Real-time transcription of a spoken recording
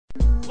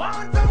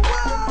Want a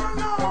world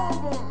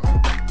love.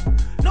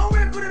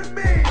 Nowhere could it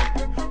be.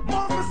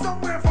 Must be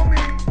somewhere for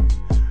me.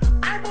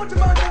 I want to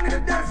man down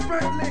in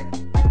desperately.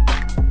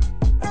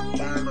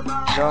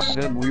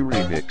 Jahsenwe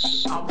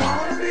Remix. I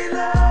wanna be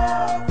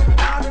loved,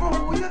 not for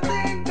who you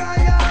think I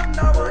am,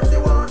 not what you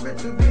want me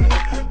to be.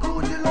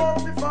 Could you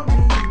love me for me?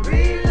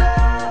 Real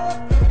love,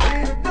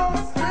 with no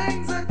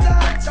strings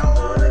attached. I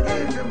wanna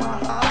give you my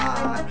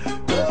heart,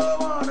 don't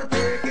wanna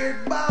take it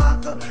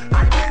back.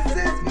 And this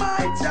is my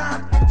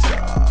chance.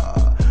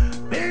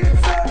 Been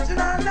searching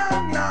a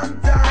long, long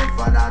time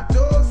for that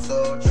so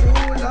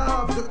true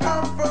love to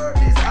comfort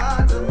this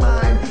heart of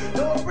mine.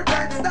 Don't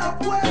pretend, stop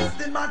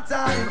wasting my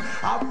time.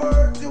 I've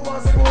heard you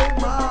a spoke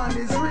man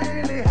is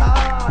really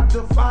hard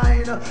to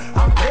find.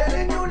 I'm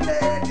telling you,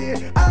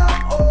 lady,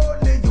 I'm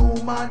only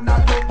human,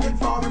 not looking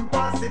for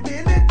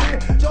impossibility.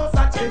 Just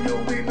a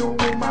genuine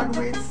woman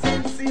with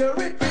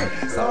sincerity,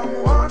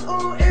 someone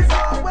who is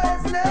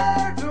always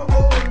there to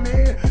hold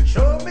me.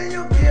 Show me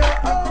you care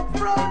up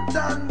front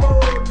and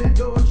boldly.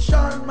 Don't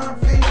shun my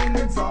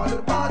feelings, all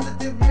the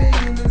positive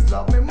meanings.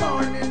 Love me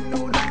morning,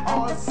 noon,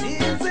 all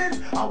seasons.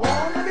 I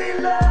wanna be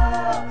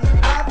loved,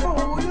 not for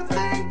who you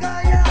think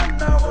I am,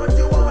 not what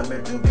you want me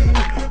to be.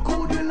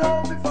 Could you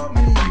love me for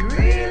me?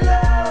 Real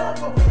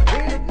love,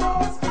 with no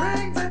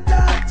strings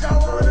attached. I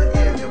wanna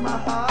give you my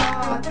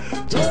heart.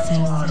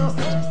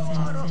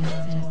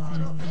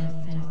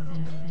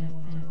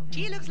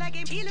 She looks like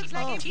him, she looks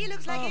like him, she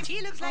looks like him,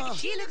 she looks like him,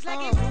 she looks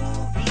like him.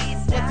 Movie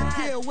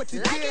star. What the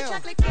deal? Like a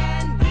chocolate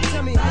candy.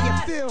 Tell me how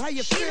you feel, how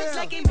you She feel. looks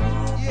like a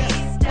movie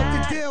star.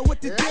 What the deal?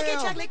 What the Like a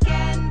deal? chocolate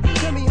candy.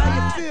 Tell me how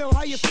you feel,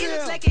 how you She feel.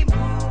 looks like a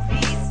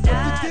movie star.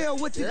 What the deal?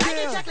 What the Like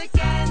deal? a chocolate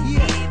candy.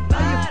 Yeah. bar.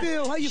 How you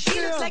feel, how you She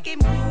feel. looks like a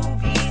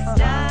movie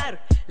star.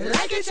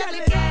 Like a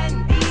chocolate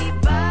candy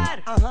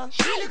bar.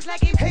 She looks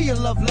like a Hey, you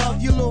love,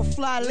 you little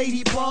fly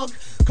ladybug.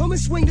 Come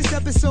and swing this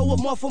episode with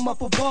more from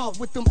up above.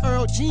 With them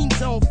Earl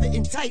jeans on,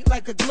 fitting tight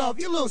like a glove.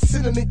 You little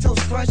cinnamon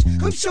toast crunch,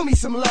 come show me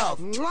some love.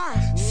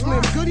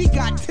 Slim Goody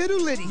got tittle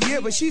litty. Yeah,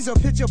 but she's a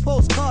picture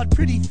postcard,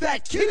 pretty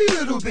fat kitty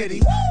little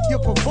bitty. You're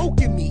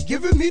provoking me,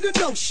 giving me the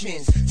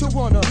notions to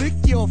wanna lick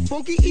your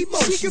funky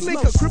emotions. She can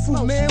make a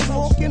crippled man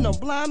walk and a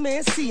blind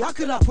man see. How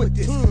could I put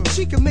this?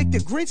 She can make the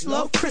Grinch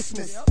love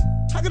Christmas.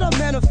 How could I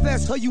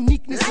manifest her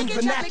uniqueness in like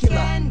a chocolate vernacular?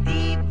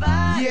 candy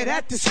bar. Yeah,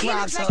 that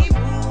describes She her. looks like a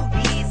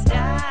movie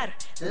star.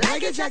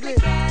 Like a chocolate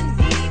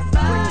candy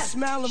bar. Bring a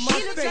smile on my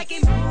She looks face. like a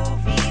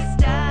movie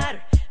star.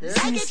 See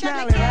Like me a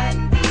smiling, chocolate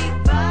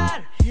candy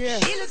bar. Yeah.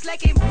 She looks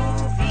like a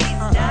movie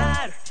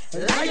star.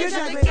 Like a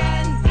chocolate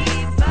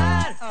candy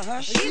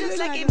bar. She looks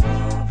like a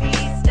movie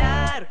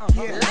star.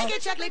 Like a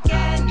chocolate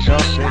candy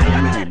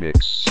Jahsenwe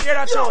Remix. Hear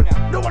that sound?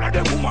 The one of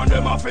the woman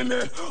them a fi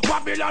me.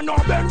 Babylon no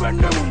bend when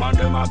the woman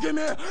them a give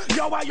me.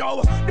 Yo,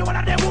 yo. The one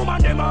of the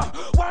woman them a.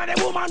 One of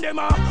the woman them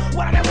a.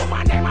 One of the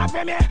woman them a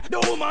fi me. The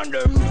woman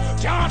them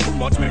can't too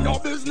much. Me no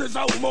business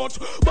how much.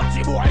 But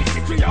the boy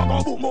sickly a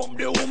go boom up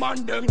the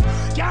woman them.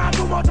 Can't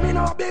too much. Me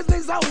no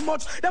business how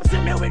much. Them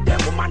see me with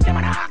the woman them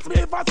and ask me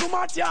for too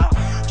much. Yeah.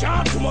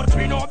 Can't too much.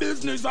 Me no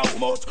business how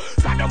much.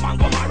 So the man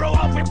come and roll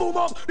up we boom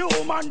up the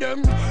woman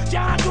them.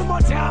 Can't too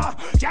much. Yeah.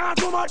 Can't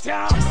too much.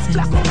 Yeah.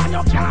 Black woman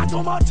you can't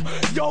too much.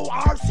 Yo,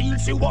 our seal,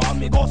 she want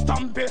me go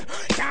stampy.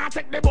 Can't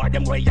take the boy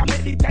them way you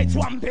meditate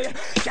swampy.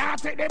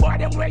 Can't take the boy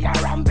them way you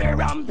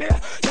rampy.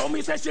 Tell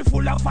me say she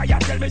full of fire,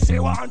 tell me she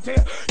want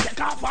it.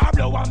 Take off her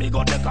blow and me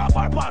go take off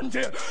her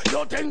panty.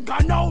 You think I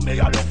know me,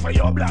 you look for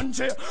your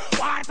blanchy.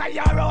 Water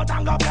your out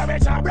and go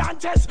perish her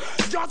branches.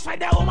 Just for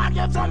the woman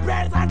give some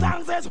praise and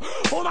thanks.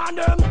 Woman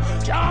them,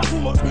 can't too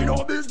much, me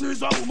no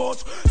business how much.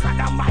 So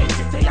the mighty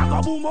city I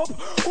go boom up.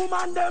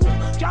 Woman them,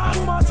 can't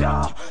too much,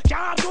 yeah.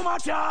 Can't too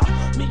much, yeah.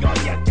 Me go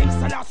get things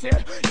till I say,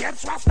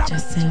 yes, what's up?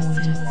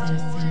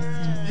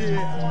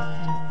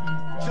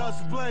 Yeah,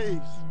 Just Blaze,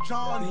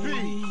 John B.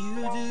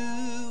 You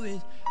do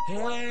it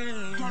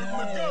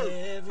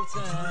every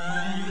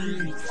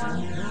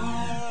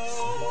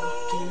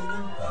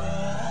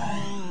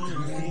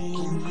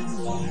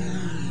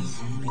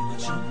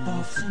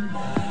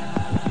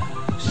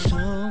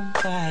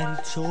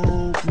Somebody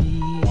told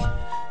me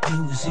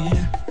you was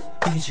here,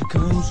 here's your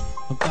girls,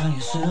 all by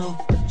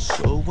yourself.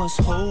 So what's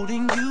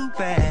holding you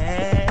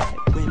back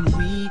when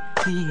we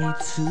need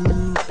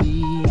to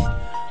be?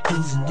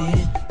 Losing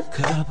it,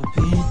 cut up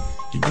a bit,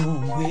 you know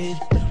I'm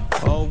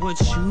with all what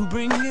you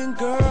bring in,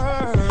 girl.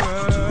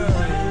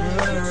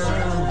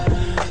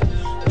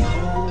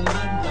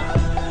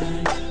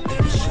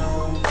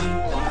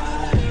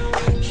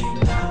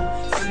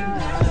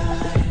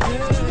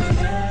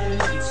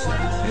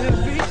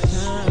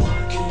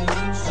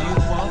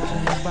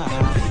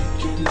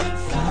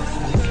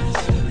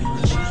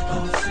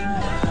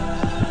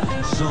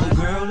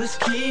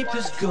 Keep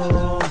this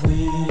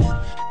going,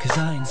 cause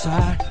I ain't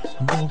tired,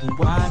 I'm open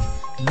wide,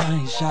 and I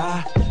ain't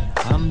shy,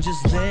 I'm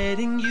just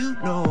letting you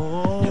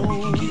know that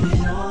we can get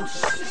it on till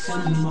 6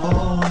 in the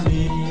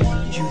morning.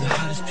 You the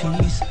hottest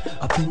piece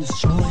up in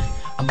this joint,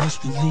 I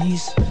must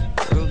release.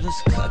 Girl,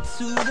 let's cut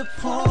to the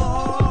point.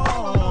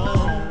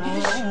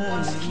 If she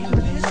wants to keep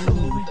this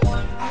going,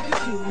 I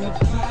can do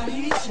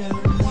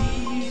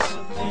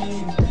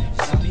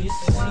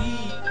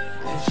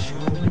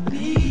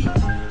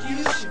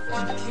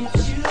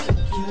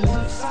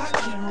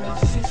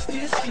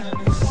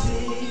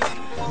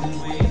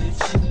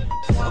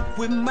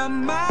with my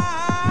mind.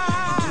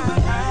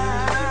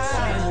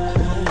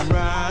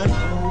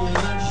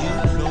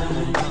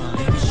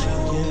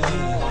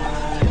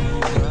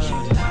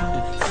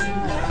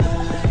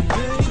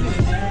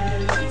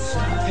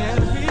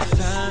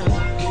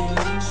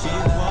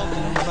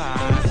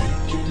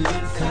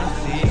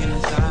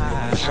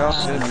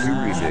 Jahsenwe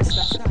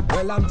Remix.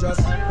 Well, I'm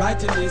just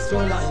writing these two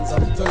lines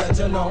to let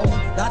you know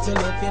that you're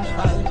looking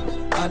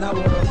fine. And I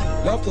would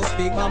love to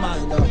speak my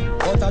mind,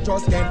 but I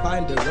just can't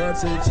find the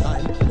words each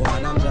time.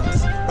 Woman, I'm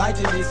just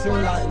writing these two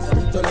lines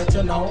to let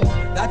you know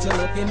that you're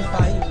looking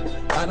fine.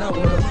 And I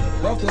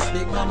would love to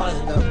speak my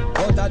mind,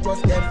 but I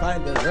just can't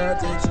find the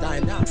words each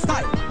time. Now,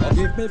 style,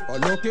 forgive me for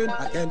looking,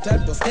 I can't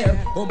help to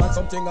stare. Woman,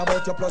 something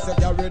about you plus you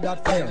carry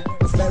that flair.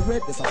 I was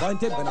very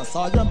disappointed when I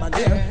saw your man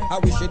there. I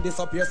wish it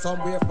disappeared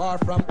somewhere far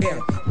from here.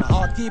 My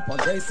heart keep on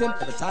racing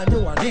every time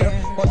you are near,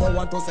 but don't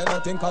want to say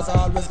nothing cause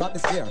I always got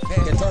this fear.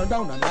 Get turned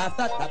down and laugh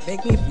at, that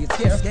make me feel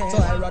scared. So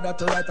I rather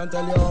to write and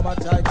tell you how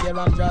much I care.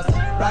 I'm just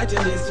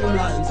writing these two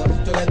lines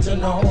to let you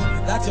know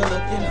that you're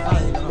looking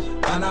fine.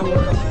 And I would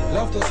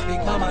love to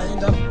speak my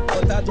mind,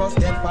 but I just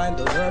can't find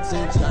the words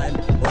each time.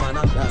 Woman,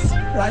 I'm just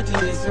writing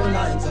these two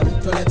lines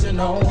to let you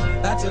know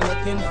that you're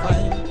looking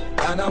fine.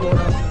 And I would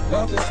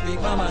love to speak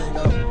my mind,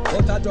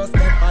 but I just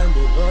can't find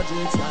the words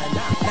each time.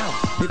 Now,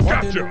 if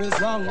what you do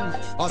is wrong,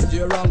 or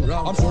still wrong.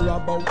 I'm sure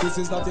about this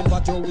is not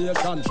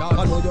infatuation.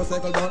 I know you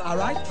settle down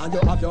alright, and you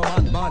have your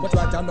man. But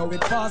right now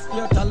it past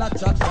fatal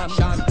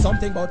attraction.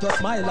 Something about your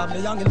smile, I'm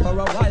youngin' for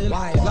a while.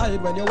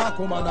 Lied when you walk,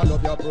 woman, I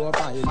love your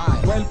profile.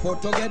 Well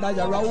put together,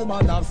 you're a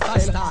woman of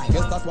style.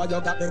 Guess that's why you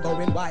got me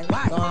going wild.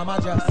 So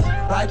I'm just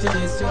writing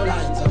these two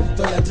lines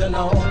to let you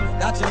know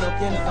that you're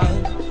looking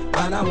fine.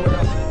 And I would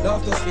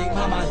love to speak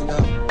my mind,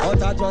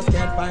 but I just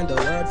can't find the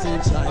words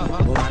each time.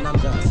 Woman, I'm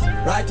just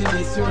writing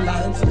these two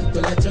lines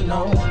to let you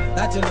know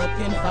that you're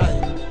looking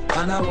fine.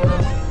 And I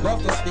would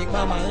love to speak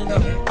my mind,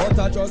 but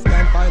I just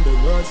can't find the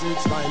words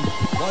each time.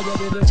 What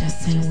you did it?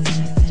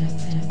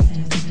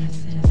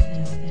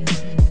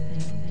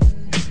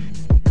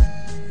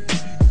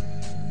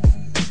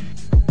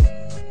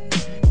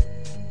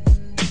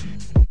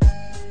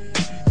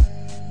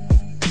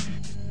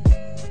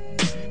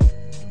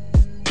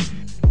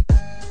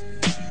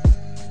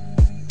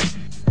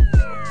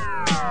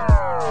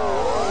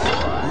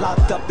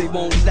 Up, they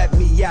won't let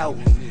me out.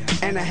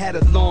 And I had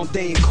a long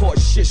day in court,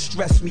 shit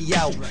stressed me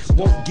out.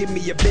 Won't give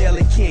me a bail,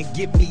 they can't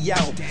get me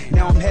out.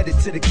 Now I'm headed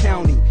to the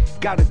county,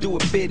 gotta do a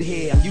bid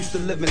here. I'm used to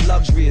living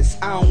luxurious,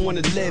 I don't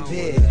wanna live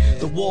here.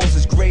 The walls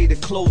is gray, the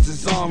clothes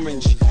is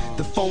orange.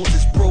 The phones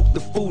is broke, the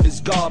food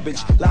is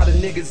garbage. A lot of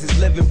niggas is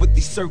living with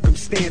these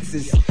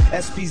circumstances.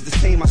 SP's the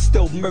same, I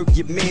still murk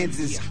your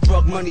manses.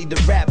 Drug money, the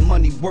rap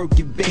money, work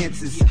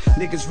advances.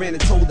 Niggas ran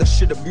and told I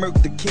should've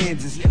murked the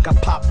Kansas.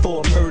 Got popped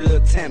for a murder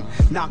attempt.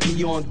 Knocked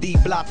me on D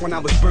block when I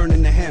was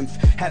burning the hemp.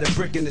 Had a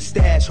brick in the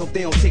stash, hope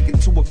they don't take it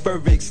to a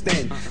further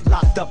extent.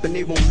 Locked up and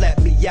they won't let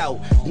me out.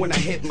 When I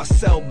hit my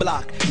cell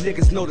block,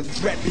 niggas know to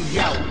threat me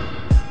out.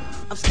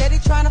 I'm steady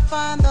trying to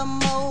find the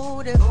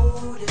motive.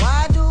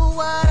 Why do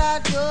what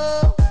I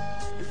do?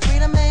 And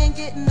freedom ain't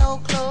getting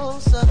no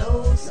closer.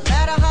 No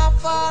matter how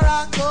far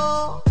I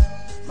go,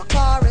 my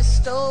car is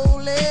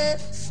stolen.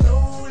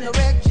 No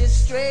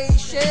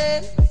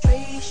registration.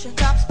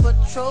 Cops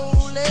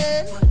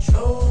patrolling.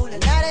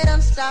 And now they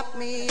done stop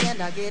me and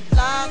I get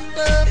locked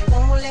up. They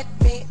won't let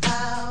me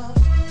out.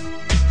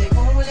 They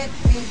won't let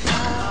me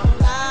out.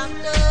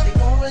 Locked up. They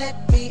won't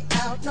let me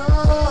out. No.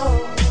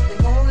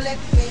 They won't let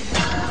me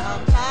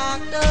out.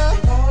 Locked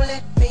up. They won't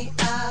let me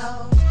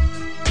out.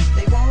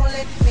 They won't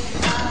let me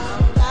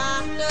out.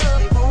 Locked up.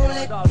 They won't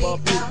let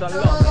me out. No.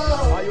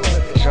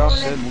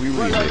 Jahsenwe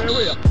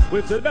Remix.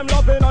 We see them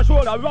loving and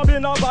shoulder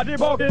rubbing and body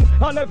bugging.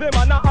 And every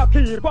man a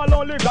equal,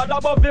 only God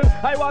above him.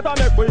 I want to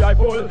make we I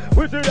pull.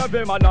 We see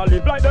every man a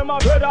live like them a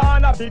brother.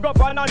 And a big up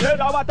and a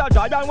header. What a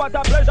joy and what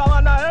a pleasure.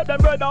 And I head them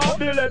brother up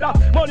the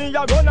ladder. Money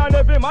a gun and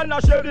every man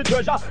a share the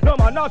treasure. No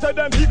man a say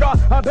them bigger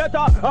and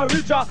better and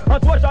richer.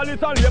 And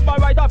specialist and labor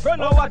right a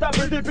friend. Oh what a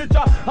pretty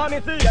picture. And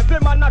you see every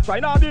man a try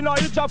now be no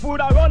itch a food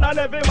a run. And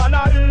every man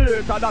a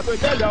eat. And that's what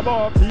tell you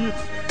about peace.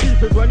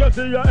 Peace is when you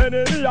see your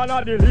enemy and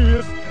a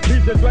delete.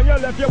 Peace is when you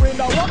left your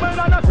window open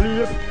and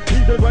asleep.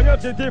 Peace is when you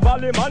city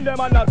valley man them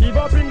and a give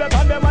up in the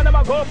pan them and them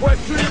a go for a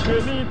street.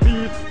 We need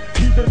peace.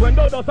 Peace is when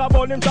the dust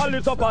about him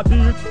chalice up a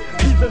seat.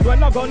 Peace is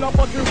when a gun up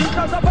a three weeks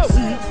up a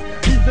week.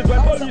 Peace is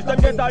when police them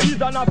get a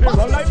ease and a feel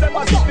run like them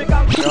a sick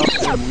and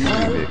Jahsenwe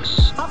Remix.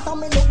 After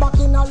me look back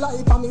in a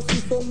life and me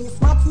see say me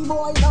smarty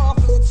boy now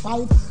let's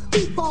fight.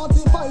 Big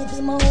 45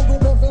 him a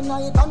go every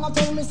night and I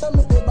tell me say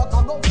me head back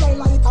I go fly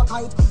like a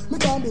kite. Me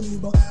can't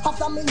believe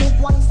after me look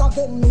once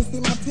again me see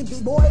my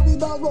TV boy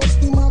with a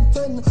rusty Mark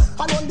 10.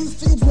 And on the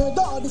streets where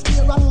God is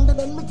clear and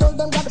then me tell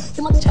them that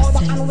him a the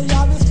order and we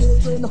are his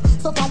children.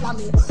 So follow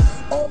me,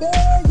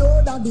 obey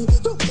your daddy.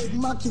 To big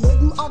my kid,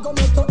 I go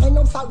make you end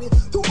up sorry.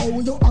 To how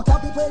you act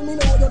happy when me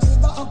know you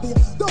trigger happy.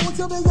 Don't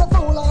you be a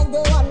fool like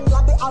the one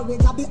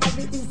Gabby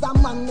Harry is a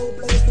man no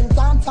place him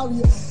can't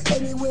carry.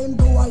 Anyway him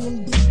do I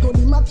him big gun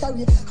him a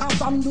carry. And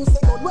from do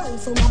say God well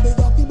so my big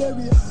up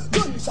berry.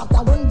 Gunshot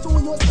a run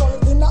through your skull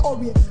in a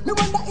hurry. Me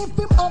wonder if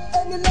him have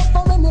any love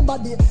for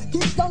anybody.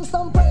 Give them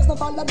some praise,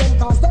 not all of them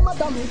cause them a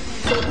dummy.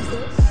 So we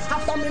say,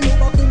 after me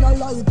look up in a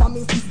life and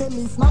me see say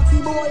me smarty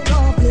boy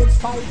now let's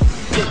fight.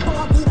 Big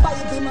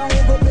 45 in my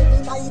ego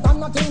every night and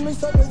nothing me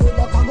say me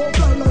but I go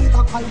fly like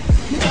a kite.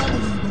 Me can't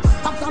believe it.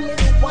 After me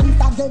look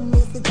once again me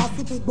see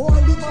Pacific boy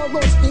we go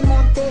rush the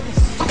mountain.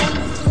 And on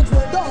the streets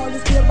where all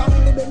is clear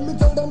and the bend me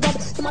tell them that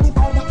him a the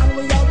powder and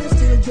we always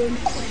still drink.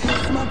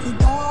 Miss Matty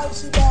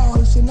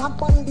ball, she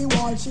knock on the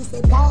wall. She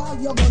say, Paul,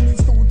 your gun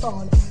is too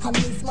tall. And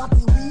Miss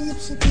Matty weep,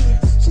 she keep.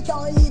 She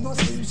can't even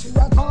sleep. She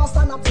a toss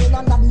and a pain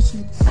under the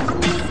sheet. And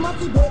Miss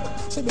Matty beg,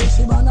 she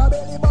ban a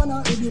belly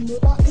banner. If you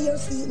never hear,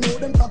 see, know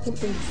them talking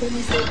things. So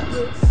me say,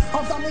 yeah.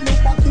 After me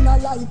look back in her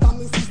life and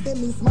me see,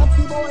 Miss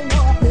Matty boy,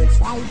 now let's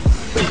fight.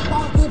 Big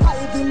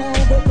 45 in my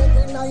bed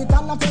every night.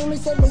 And I tell me,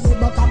 say, me,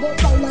 but I go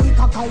fly like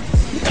a kite.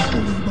 Me can't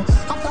believe it.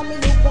 After me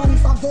look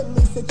once again,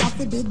 me say,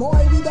 Cassie big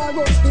boy, with a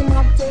rusty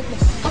mountain.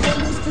 And when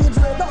the streets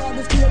red, all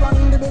the clear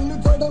and the bend,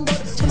 me tell them,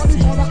 but some of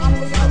the other and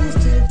we always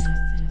still.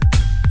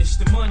 It's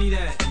the money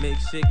that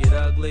makes shit get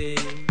ugly.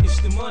 It's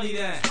the money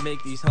that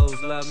make these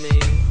hoes love me.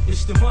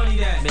 It's the money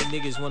that make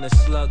niggas wanna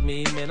slug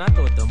me. Man, I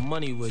thought the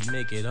money would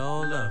make it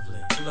all lovely.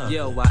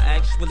 Yo, I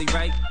actually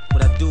write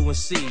what I do and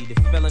see. The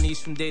felonies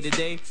from day to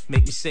day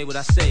make me say what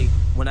I say.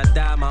 When I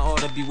die, my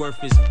art will be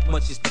worth as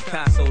much as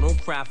Picasso. Don't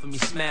cry for me,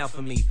 smile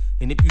for me.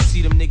 And if you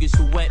see them niggas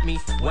who wet me,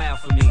 wow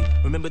for me.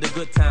 Remember the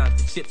good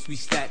times, the chips we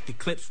stacked, the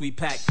clips we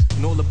packed,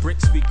 and all the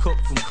bricks we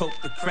cooked from coke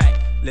to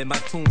crack. Let my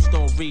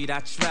tombstone read,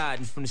 I tried,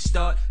 and from the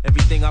start,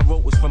 everything I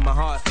wrote was from my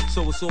heart.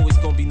 So it's always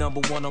gonna be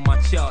 #1 on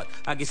my chart.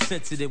 I get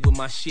sensitive with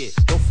my shit,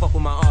 don't fuck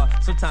with my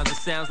art. Sometimes it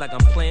sounds like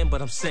I'm playing,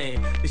 but I'm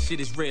saying this shit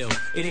is real,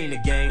 it ain't a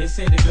game. They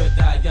say the good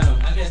die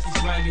young, I guess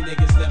these grimy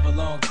niggas live a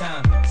long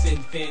time.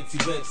 Sitting fancy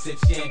whips, sip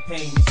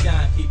champagne and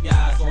shine. Keep your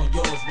eyes on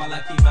yours while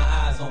I keep my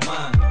eyes on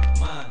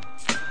mine.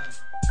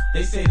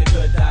 They say the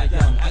good die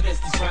young. I guess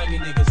these grimy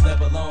niggas live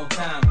a long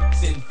time.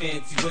 Sitting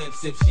fancy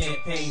whips, sip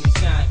champagne and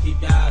shine.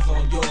 Keep your eyes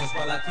on yours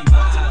while I keep my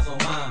eyes on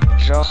mine.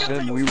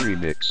 Jahsenwe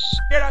remix.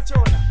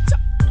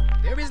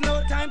 There is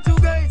no time to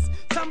waste.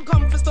 Some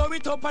come for story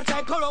top a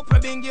try call up for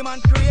Bingy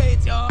man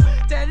create, yo.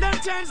 Tell them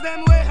change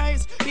them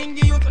ways.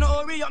 Bingy youth no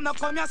hurry up, no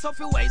come here so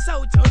fi waste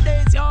out your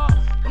days, yo.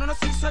 When no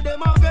see so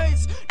them a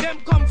base. Them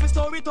come for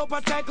story top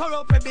a try call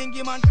up for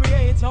Bingy man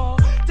create, yo.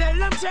 Tell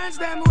them change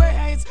them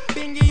ways.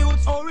 Bingy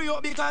youth hurry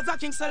up because of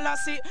King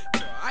Selassie.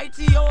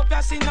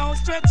 Ethiopia see now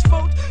stretch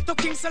out to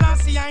King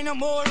Selassie. I no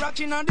more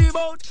rocking on the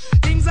boat.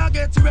 Things are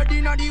get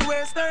ready on the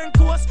western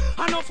coast.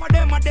 Enough of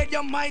them are dead,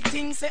 you might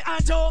think say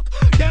a joke.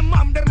 Them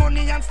have the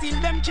money and still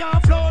them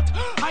can't float.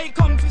 I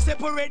come to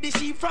separate the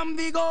sheep from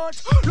the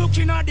goat.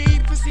 Looking at the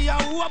heap to see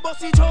who a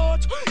bust it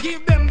out.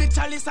 Give them the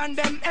chalice and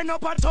them end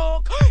up a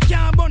talk.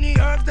 Can't bunny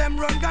earth, them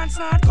run guns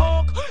not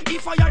coke.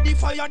 If I are the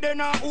fire, then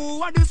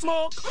who are the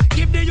smoke?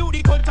 Give the youth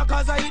the culture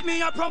cause I hit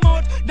me a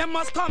promote. Them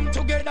must come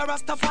together,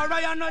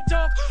 Rastafari and not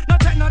joke. No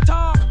take no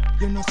talk.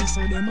 You know see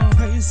so them a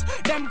race.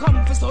 Them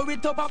come for story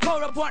top a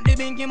corrupt what the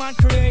Bingy man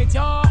create,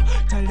 yo.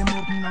 Tell them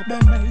open up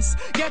them race.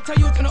 Get a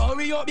youth to no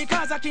hurry up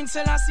because I King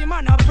Selassie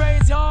man a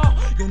praise, yo.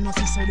 You know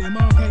see so them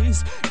a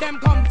race. Them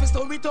come for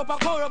story top a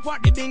corrupt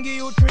what the Bingy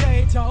youth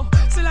create, yo.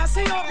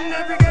 Selassie open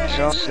every gate.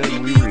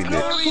 Jahsenwe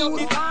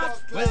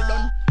remix. Well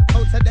done.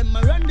 Outside them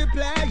a run the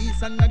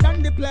place and I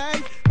done the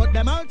place, but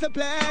them out the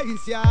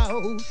place,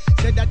 yo.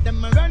 Said that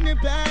them a run the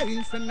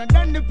place and I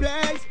done the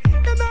place,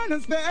 them out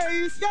of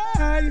space,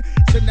 yeah.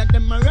 Said that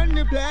them a run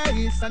the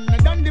place and I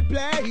done the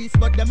place,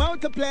 but them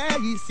out the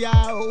place,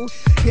 yo.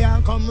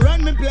 Can't come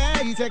run me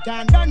place, you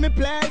can't done me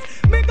place,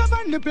 me go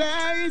run the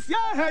place,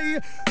 yeah.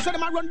 So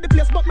them a run the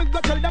place, but me go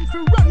tell them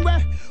to run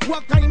where.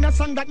 What kind of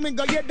song that me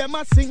go hear them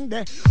a sing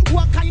there?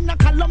 What kind of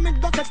column me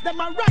go catch them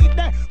a write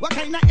there? What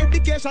kind of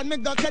education me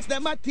go catch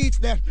them a teach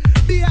there?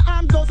 Be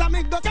armed those and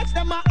me go catch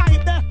them a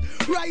hide there.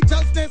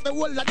 Righteousness, the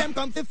whole of them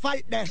come to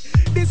fight there.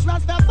 This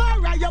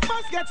Rastafari, you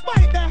must get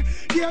spite there.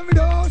 Give me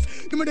those,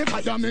 give me the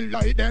fire, me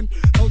light them.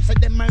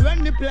 Outside them I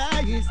run the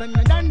place and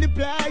I done the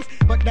place,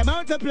 but them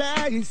out the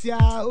place,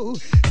 yo.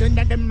 So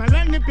that them I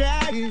run the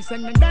place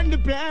and I done the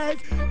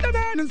place, them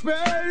out of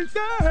space,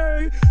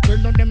 yeah. So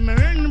that them I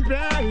run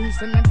the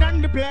place and I done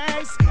the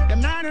place,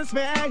 them out of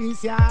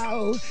space,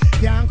 yo.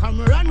 Can't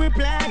come run with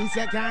place,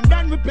 you can't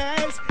run with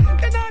place,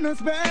 them out of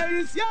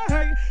space,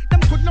 yeah.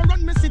 Them could not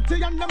run me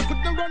city and them could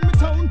not run me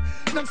town.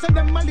 None say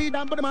them a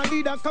leader, but them a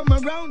leader come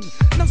around.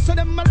 None say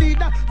them a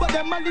leader, but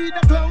them a leader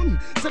clown.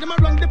 Say them a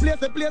run the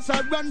place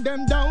I run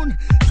them down.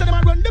 Say them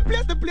a run the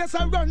place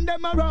I run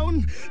them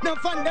around. Now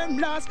find them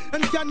last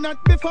and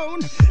cannot be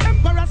found.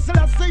 Emperor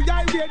Selassie,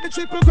 I wear the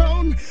triple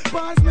crown.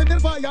 Pass me the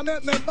fire,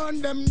 let me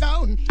burn them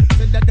down.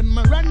 Said that them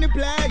a run the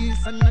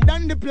place and I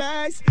done the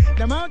place.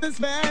 Them out of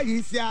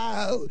space,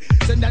 yo.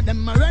 Said that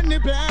them a run the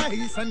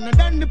place and I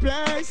done the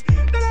place.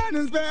 Them out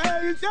of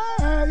space,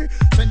 yeah.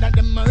 Said that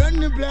them a run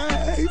the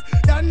place,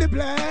 done the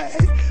place,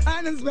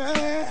 and the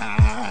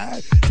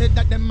space. Said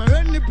that them a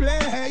run the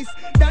place,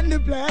 done the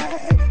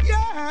place,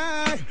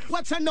 yeah.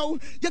 What I know,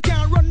 you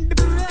can't run the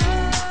place.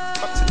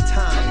 Up to the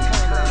time.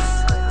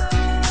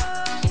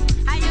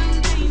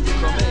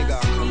 Omega,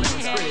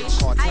 Spirit,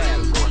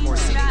 Cartel, Baltimore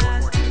City.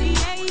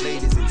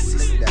 Ladies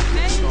insist that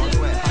it's not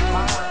well.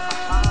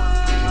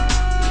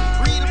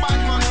 Real bad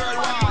man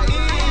worldwide.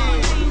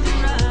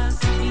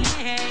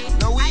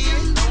 No we.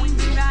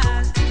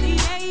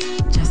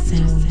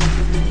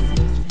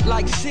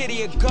 Like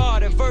city of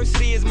God,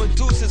 adversity is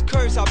Medusa's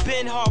curse. I've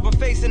been hard, but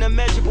facing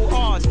immeasurable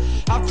odds.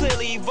 I've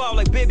clearly evolved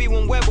like Bibby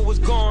when Weber was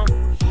gone.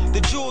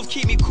 The jewels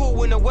keep me cool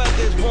when the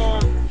weather's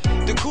warm.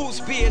 The cool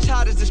spear as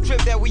hot as the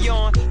strip that we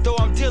on. Though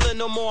I'm dealing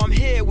no more, I'm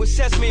here, what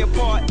sets me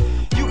apart.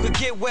 You could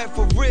get wet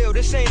for real,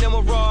 this ain't a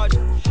mirage.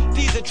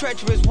 These are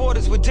treacherous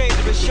waters with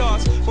dangerous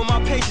sharks. When my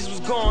patience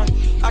was gone,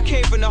 I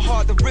came from the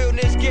heart. The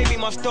realness gave me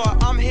my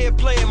start. I'm here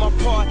playing my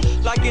part,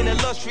 like an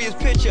illustrious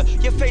picture,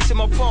 your face in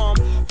my palm.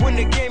 When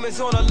the game is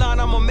on the line,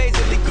 I'm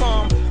amazingly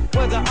calm.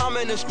 Whether I'm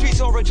in the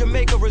streets or a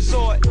Jamaica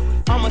resort,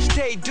 I'ma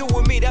stay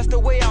doing me, that's the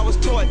way I was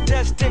taught.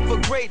 Destined for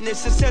greatness,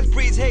 success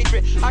breeds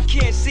hatred. I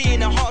can't see in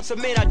the hearts of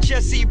men, I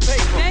just see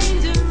paper.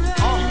 Dangerous.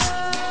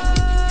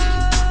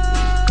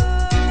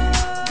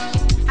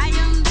 I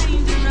am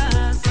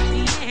dangerous,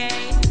 yeah.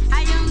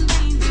 I am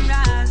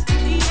dangerous,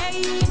 yeah.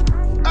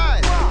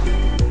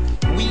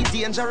 Hey, we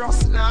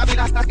dangerous, now be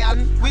that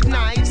again with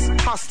knives.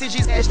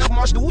 Hostages edge not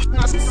much do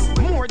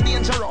more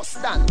dangerous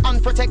than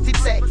unprotected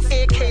sex.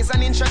 AKs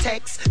and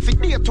Intratex,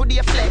 fit day to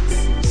day flex.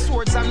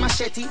 Swords and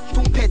machete,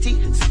 too petty.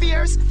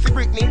 Spears, fi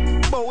brick me.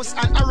 Bows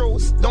and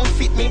arrows, don't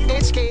fit me.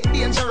 HK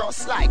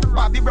dangerous like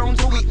Bobby Brown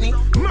to Whitney.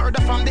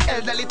 Murder from the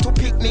elderly to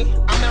pick me.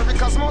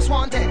 America's most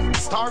wanted,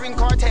 starring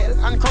Cartel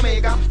and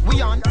Omega.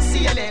 We on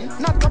CNN,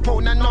 not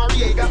Capone and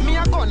Noriega. Me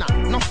a gunner,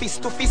 no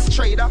fist to fist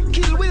trader.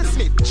 Kill Will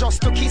Smith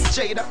just to kiss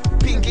Jada.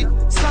 Pink it,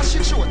 slash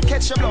your throat,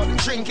 catch your blood,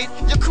 drink it.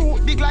 Your crew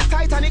big like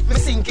Titanic, me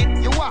sink it.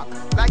 You walk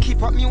like hip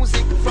hop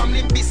music from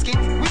Limp Bizkit.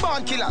 We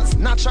born killers,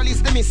 natural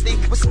is the mystic.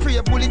 We spray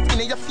a bullet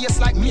in your face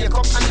like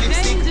makeup and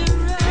lipstick. Bigger,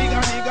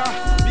 bigger,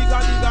 bigger,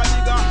 bigger,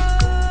 bigger,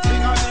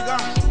 bigger, bigger.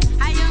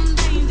 I am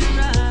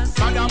dangerous.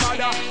 Bada,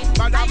 bada,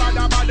 bada,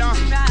 bada, bada.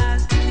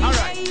 All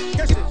right,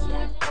 catch this.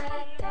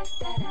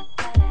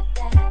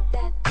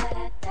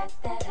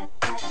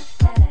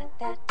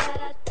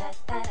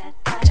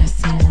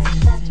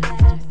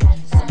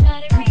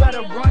 You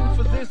better run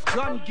for this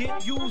gun,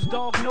 get used,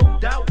 dog, no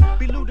doubt.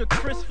 Be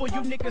ludicrous for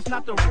you niggas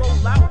not to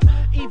roll out.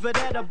 Either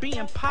that or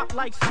being popped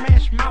like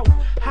Smash Mouth.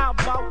 How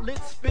about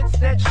lit spits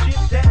that shit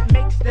that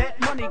makes that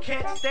money?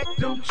 Can't stack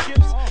them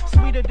chips.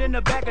 Sweeter than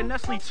a bag of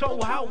Nestle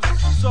Toll House.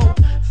 So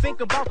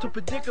think about the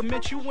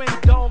predicament you in,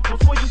 dog,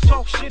 before you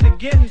talk shit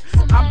again.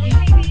 I'm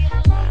eating.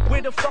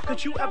 Where the fuck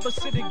could you ever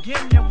sit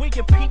again? And where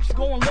your peeps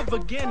gon' live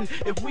again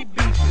if we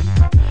beefing?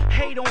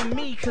 Hate on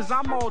me cause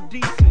I'm all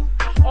decent.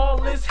 All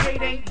this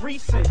hate ain't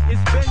recent.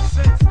 It's been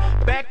since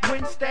back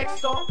when stacks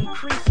start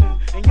increasing.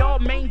 And y'all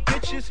main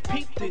bitches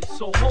peeped it.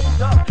 So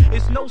hold up,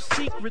 it's no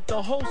secret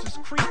the hoes is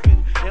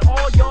creeping. And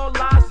all y'all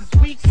lies is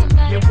weakened.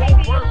 It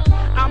won't work,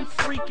 I'm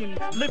freaking.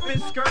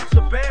 Lifting skirts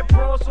of bad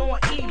bros on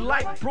E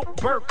like Brooke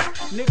Burke.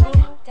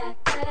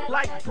 Nigga,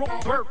 like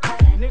Brooke Burke.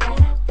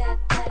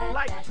 Nigga,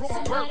 like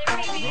Brooke Burke.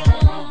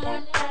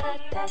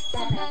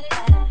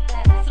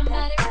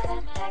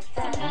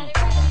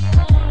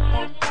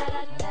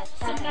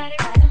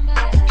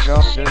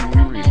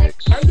 Jahsenwe remix.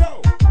 Hey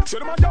yo, say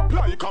them a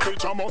apply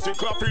cabbage and must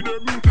clap for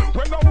them.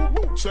 When I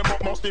boots them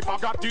up, must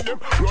forgot to them.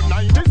 Run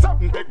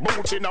 97, big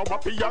boots in our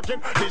wappy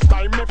again. This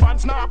time me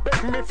fans now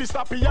beg me fi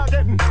stop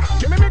again.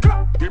 Give me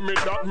clap, give me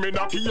that, me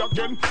knocky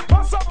again.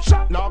 Pass up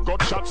shot, now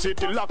got shot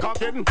city lock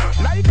again.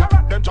 Like a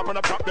rat, them chop on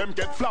the trap, them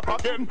get flap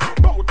again.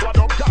 Bout what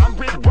up gone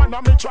with one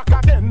of me track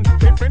again.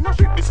 If me no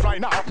shit this fly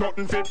now,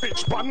 nothing fit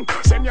pitch pan.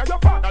 Send ya your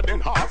father, then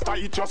half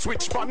tight your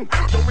switch pan.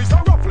 You is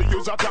a roughly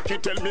use a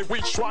jacket, tell me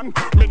which one.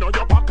 Me know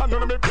your back and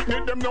none of me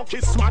picnic, them no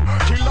kiss man.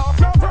 Kill off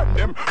no friend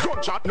them,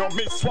 don't chat no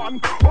miss one.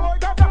 Oh,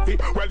 Gaddafi,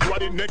 well you are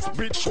the next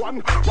bitch one.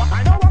 What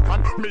kind of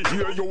weapon? Me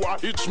hear you are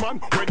itch man.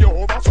 When you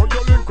over so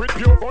you link with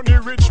pure funny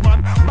rich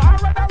man.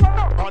 Barred and run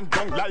up and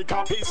down like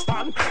a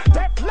piston.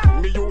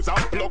 Teflon me use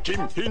and block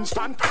him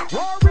instant.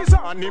 War is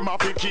on him, have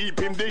to keep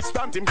him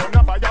distant. Him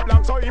gonna fire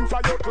blank so him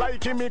fly out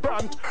like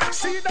immigrant.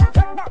 See them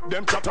take back,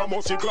 them chatter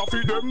must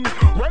claffy them.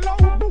 Well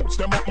out boots,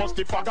 them up must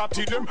forgot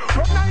to them.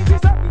 From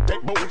 97,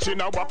 take boots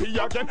in a wappy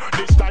again.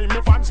 This time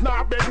me fans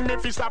now beg me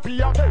fi slappy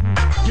again.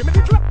 Give me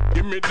the clap,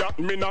 give me that,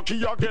 me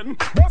knocky again.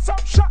 What's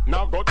up shot,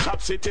 now go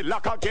chat city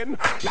lock again.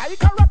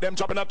 Like a rat, them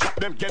chopping a trap,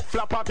 them get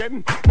flap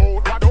again.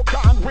 Both what up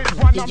down with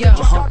one of me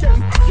track again.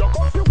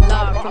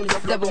 Live from the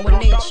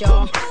 718,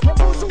 y'all.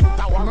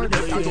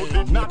 Murder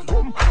did not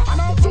come.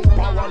 And I'm too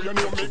power you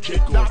know me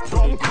kick that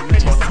tongue.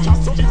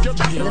 So if you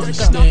try to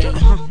understand?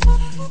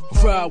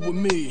 Ride with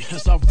me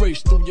as I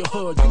race through your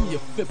hood. Give me a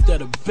fifth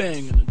that'll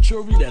bang and a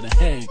jury that'll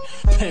hang.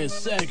 Pants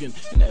sagging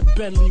and that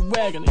Bentley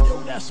wagon. And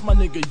yo, that's my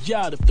nigga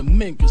yacht if the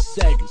mink is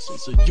sagging.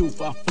 Since a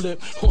youth I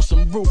flip on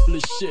some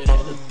ruthless shit. Had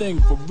a thing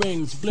for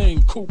rings,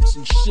 bling, coops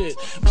and shit.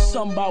 But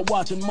something about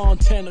watching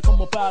Montana come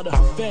up out of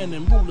her van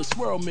and rule this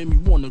world made me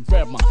wanna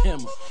grab my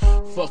hammer.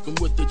 Fucking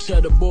with the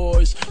cheddar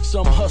boys.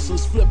 Some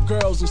hustlers flip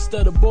girls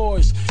instead of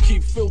boys.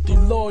 Keep filthy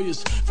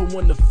lawyers for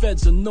when the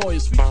feds annoy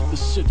us. We keep the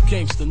shit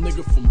gangster,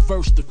 nigga, from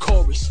verse to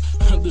chorus.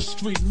 The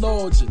street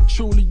lords and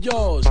truly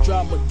yours.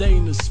 Drop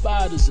Medina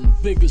spiders and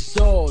bigger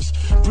saws.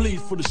 Bleed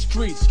for the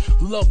streets,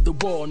 love the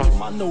war. Nigga,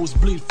 my nose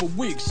bleed for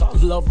weeks. I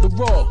love the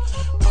raw.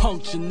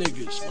 Puncture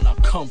niggas when I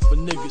come for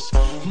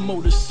niggas.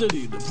 Motor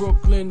City to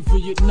Brooklyn,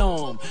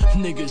 Vietnam.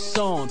 Niggas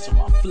on till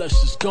my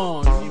flesh is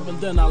gone. Even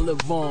then I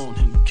live on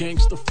in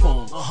gangsta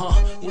form.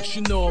 What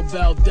you know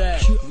about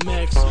that?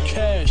 Max and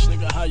cash,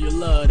 nigga, how you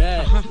love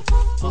that?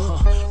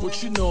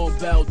 What you know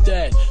about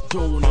that?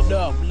 Doing it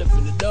up,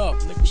 lifting it up,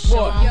 nigga.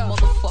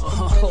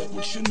 What?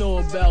 What you know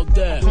about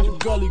that? The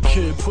gully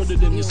kid, put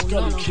it in your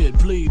scully kid,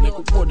 bleed,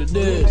 nigga, what it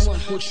is.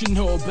 What you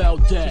know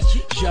about that?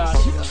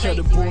 Josh,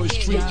 Cheddar Boy,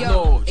 Street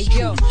Lords.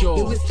 It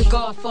was the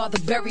Godfather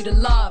buried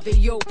alive. Hey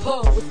yo,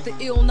 Paul, it's the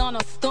ill nana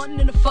stunting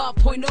in the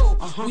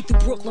 5.0. We through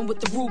Brooklyn with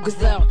the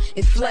Rugers out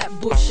in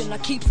Flatbush, and I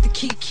keeps the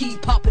key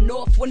popping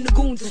off when the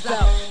goons is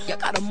out. Y'all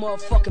got a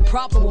motherfucking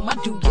problem when my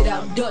dude get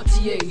out.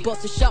 Dirty,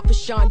 bust a shot for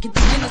Sean, get the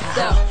Guinness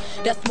out.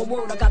 That's my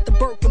word. I got the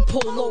Birkin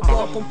pull over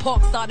up on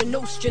Parkside and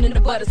Nostrand in the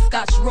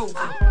butterscotch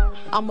rover.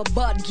 I'm a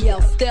bud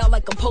gal, style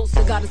like I'm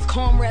posted. Got his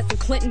comrades and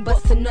Clinton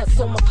busting nuts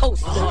on my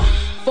poster.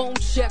 Phone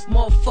check,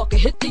 motherfucker,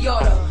 hit the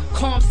order.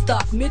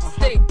 Comstock,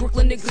 mid-state,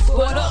 Brooklyn niggas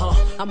squad up.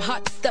 I'm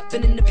hot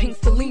stepping in the pink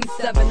Celine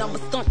 7. I'm a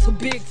stunt too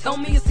big, tell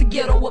me it's a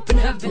ghetto up in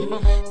heaven.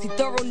 See,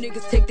 thorough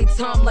niggas take their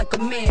time like a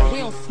man. We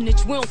don't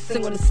snitch, we don't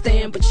sing on the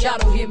stand, but y'all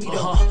don't hear me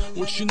though.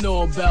 What you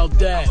know about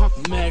that?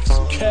 Max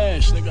and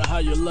cash, nigga, how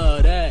you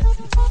love that?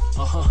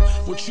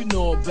 What you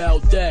know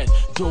about that?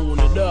 Doing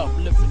it up,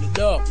 lifting it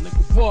up,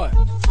 nigga, what?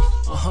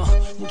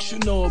 What you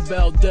know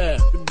about that?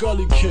 The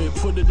gully kid,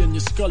 put it in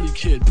your scully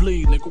kid,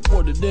 bleed, nigga,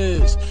 what it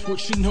is.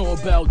 What you know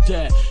about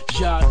that?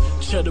 Yacht,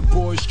 Cheddar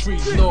Boy,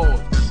 Street Lord.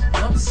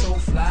 I'm so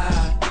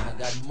fly, I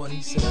got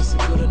money, so that's a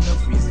good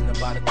enough reason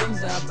about the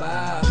things I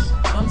buy.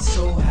 I'm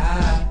so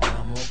high,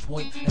 I'm on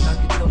point, and I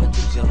can tell that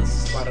you're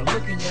jealous just by the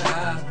look in your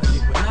eye.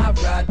 Like when I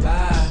ride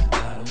by,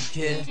 I don't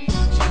care.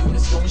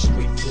 G-Unit's going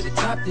straight to the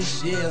top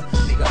this year.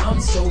 Nigga, I'm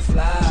so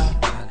fly,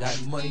 I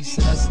got money,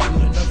 so that's a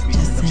good enough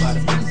reason about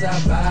the things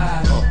I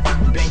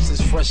buy. Banks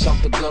is fresh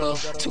out the gutter,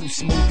 too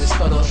smooth to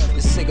stutter.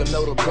 The cigarette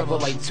load of brother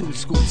like 2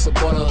 scoops of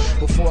butter.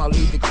 Before I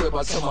leave the crib,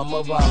 I tell my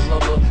mother I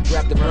love her.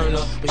 Grab the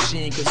burner, but she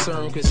ain't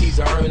concerned cause he's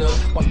a earner.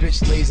 My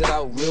bitch lays it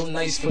out real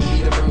nice for me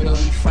to murder.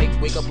 We fight,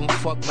 wake up and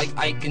fuck like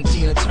Ike and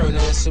Tina Turner.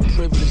 It's a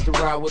privilege to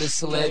ride with a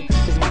celeb,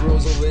 cause my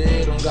girls over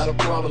there don't got a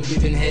problem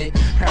giving head.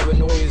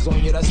 Paranoia is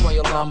on you, that's why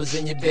your llama's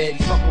in your bed.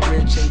 Fuck a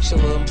real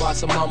chinchilla and buy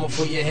some mama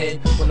for your head.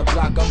 When the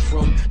block I'm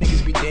from,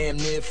 niggas be damn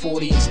near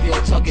 40 and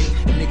still tucking.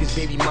 And niggas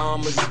baby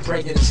mamas is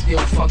pregnant and still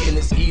fucking.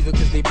 It's either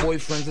cause they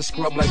boyfriends are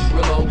scrub like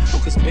Brillo,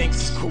 or cause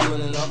Banks is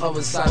coolin' on the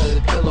other side of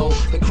the pillow.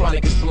 The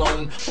chronic is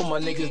blown for my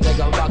niggas that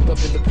got locked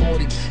up in the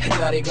party, and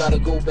now they gotta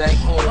go back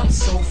home. I'm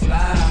so fly,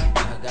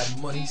 I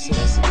got money, so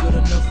that's a good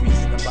enough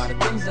reason about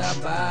the things I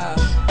buy.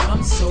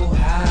 I'm so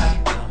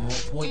high, I'm on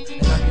point,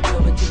 and I can tell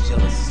that you're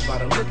jealous just by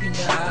the look in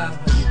your eye.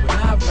 When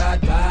I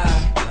ride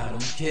by, I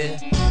don't care.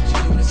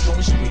 G-Unit's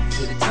going straight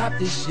to the top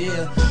this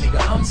year.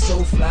 Nigga, I'm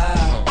so fly,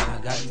 I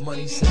got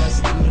money, so that's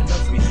a good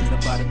enough reason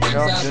about the things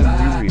I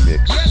buy.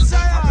 Yes, sir.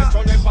 I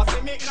don't never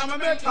see me in a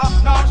America.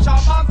 Now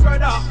shop and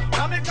spreader.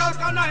 Now me girls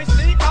can nice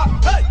sneaker.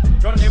 Hey,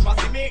 don't never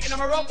see me in a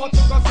Morocco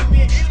to go see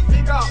me in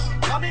figure.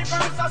 Now me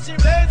Versace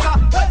blazer.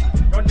 Hey,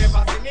 don't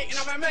never see me in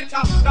a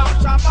America. Now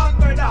shop and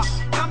spreader.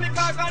 Now me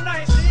girls can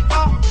nice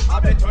sneaker. I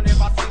bet you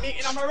never see me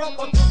in a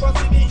Morocco to go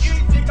see me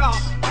in figure.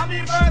 Now me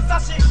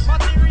Versace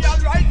material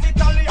right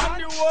Italy and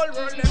the whole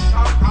world them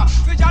conquer.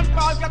 Vision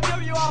Paul get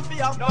you off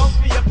here. No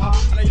paper.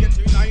 And I get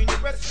you now in the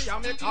West for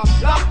America.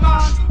 Black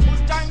man,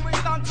 whose time we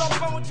stand up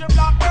for with your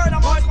black bird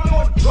and boys from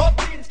out. Rough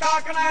things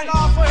talk and I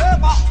laugh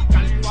forever.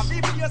 Can you have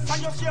the face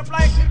and your shape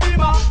like the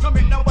beamer? No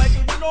make no way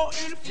you know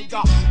ill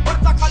figure.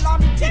 But a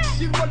calamity,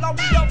 the whole of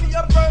we have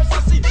a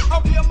Versace.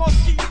 And we must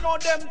keep know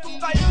them to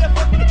guide them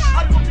for me.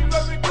 I will be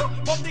very good,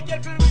 but they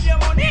get filled with their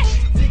money.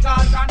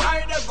 Cigars and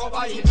I they go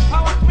by it.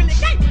 I want to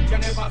lick it. You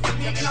never see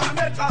me in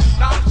America.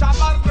 Now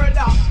Shabbat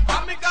brother.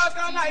 And me girls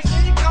and I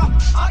sneaker.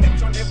 I bet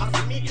you never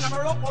see me in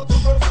Morocco to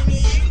go see me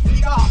in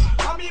cigar.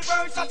 And me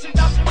Versace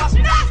dashi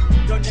machina.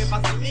 You never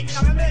see me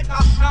in America.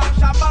 Now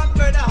Shabbat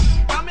brother.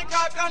 And me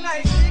girls and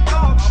I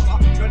sneaker.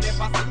 You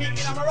never see me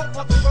in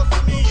Morocco to go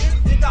see me in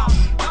cigar.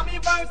 And me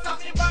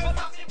Versace.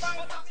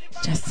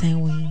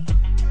 Jahsenwe.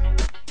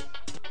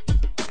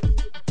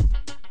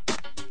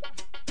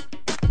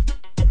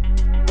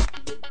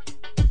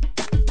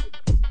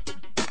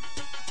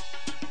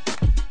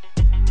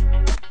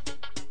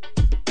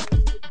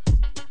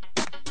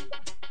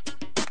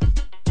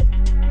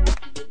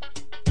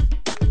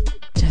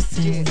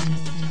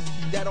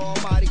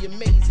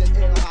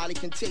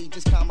 highly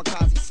contagious.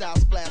 Kamikaze style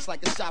splash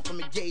like a shot from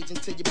a gauge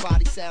until your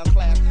body sound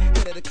clash.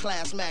 Head of the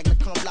class, magna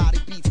cum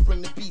laude beats.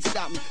 Bring the beat,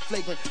 stop me.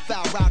 Flagrant,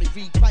 foul, rowdy,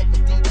 read pipe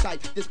with deep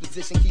type.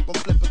 Disposition, keep them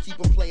flipping, keep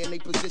them playing they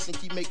position.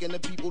 Keep making the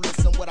people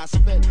listen what I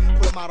spin.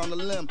 Put them out on the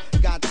limb.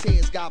 Got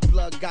tears, got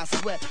blood, got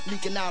sweat.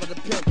 Leaking out of the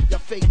pen. Your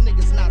fake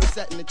niggas not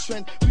setting the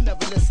trend. We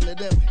never listen to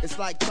them. It's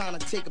like trying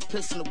to take a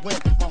piss in the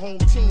wind. My home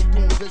team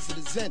doing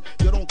visitors in.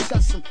 You don't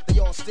test them. They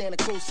all standing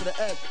close to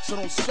the edge. So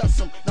don't stress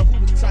them. Now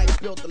who the type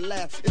built the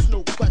last? It's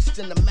no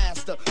question the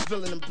master.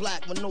 Villain in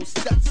black with no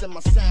steps in my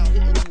sound.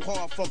 Hitting you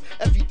hard from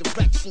every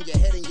direction. Your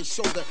head and your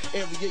shoulder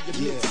area, your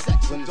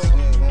midsection.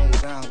 Home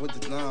down with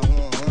the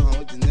line,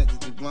 with the neck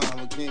to the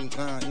ground, with King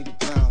Khan, nigga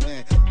down,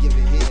 man. Give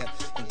it here,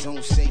 and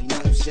don't say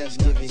nothing, just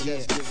give it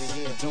here.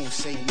 And don't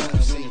say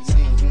nothing, say the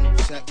team,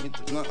 sack with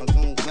the blunt,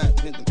 don't back,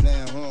 hit the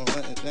plan,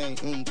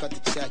 cut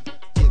the check,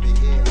 give it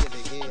here.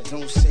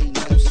 Don't say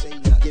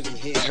nothing, give it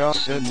here.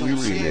 Jahsenwe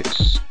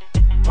Remix.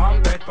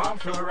 Palm bed, palm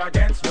floor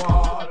against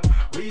wall.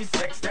 We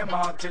sex them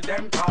all till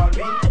them call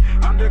me.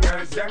 And the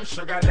girls them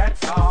sugar,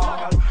 that's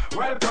all.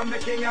 Welcome the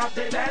king of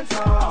the dance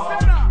hall.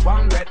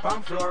 Palm bed,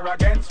 palm floor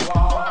against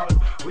wall.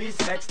 We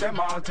sex them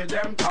all till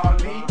them call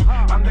me.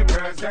 And the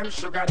girls them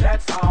sugar,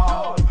 that's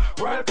all.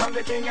 Welcome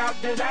the king of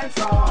the dance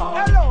hall.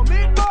 Hello,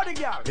 meet body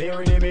girl.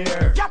 Here in me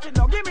here. Got you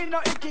now, give me no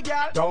icky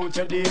girl. Don't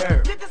you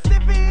dare. Get the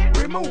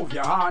slippy. Remove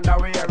your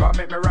underwear and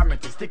make me ram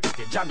it, stick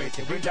it, jam it,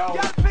 without.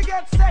 Y'all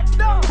forget sex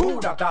now. Who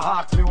that a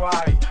ask me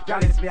why?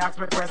 Y'all is me ask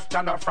me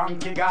question a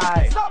Frankie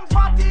guy. Some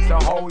party. So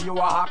how you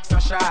a act so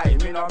shy?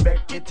 Me no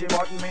beg kitty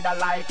but me da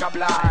like a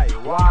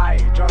blind. Why?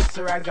 Just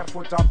raise your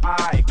foot up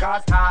high.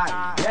 Cause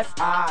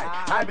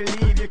I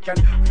believe you can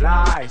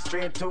fly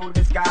straight to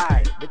the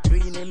sky.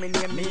 Between him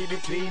and me,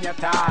 between your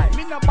time.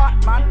 Me no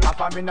Batman,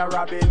 Papa me no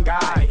Robin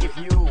guy. If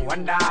you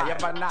and I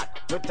ever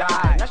not to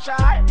tie, no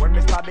shy. When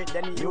me stab it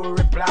then you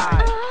reply.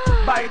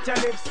 Bite your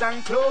lips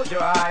and close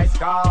your eyes.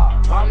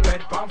 Cause palm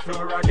bed, palm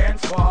floor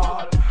against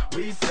wall.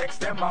 We sex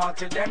them all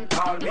till them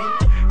call me.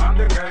 And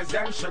the girls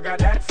them sugar,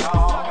 that's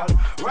all.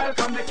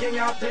 Welcome the king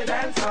of the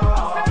dance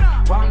hall.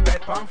 One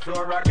bed, one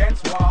floor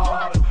against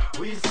wall.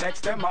 We sex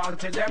them all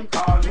till them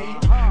call me.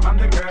 And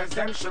the girls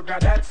them sugar,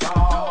 that's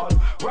all.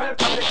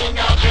 Welcome the king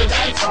of the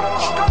dance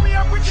hall. Come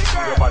here pretty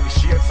girl. Your body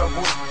shape so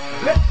good.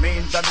 Let me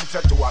introduce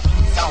you to a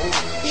piece of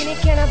wood. Billy,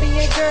 can I be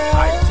your girl?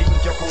 I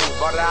think you're cool,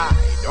 but I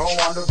don't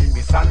want to be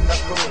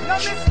misunderstood. No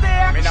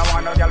mistake. Me no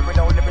want no girl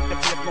without the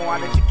face. Me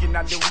want the chicken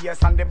and the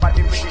waist and the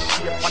body with the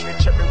shape and the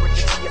cherry with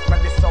the taste,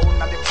 and the sound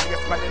and the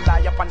place, and the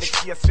lie up and the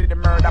case, see the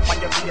murder on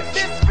your face.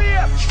 This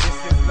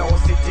is no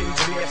sitting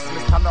place. Me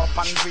stand up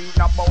and read,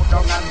 no bow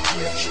down and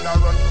face. No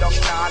run down,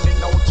 nah,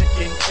 no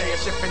chicken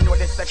chase. If you know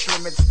the sex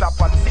limit stop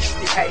at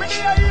 68. Me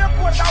near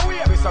airport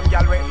away. With some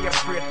y'all way here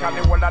straight, cause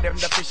the whole of them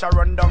the fish are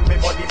run down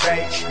me body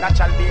bay.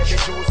 Natural baby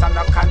juice and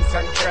no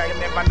concentrate. You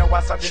never know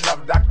what's up the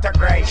love Dr.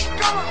 Gray.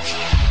 Come on.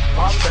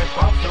 Pump bed,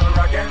 pump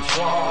floor against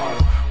wall.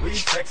 We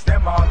sex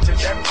them all till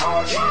them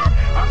call me.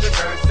 And the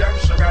girls them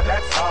sugar,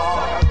 that's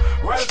all.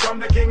 Welcome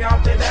the king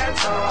of the dance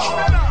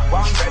hall.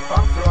 One bed,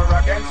 one floor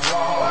against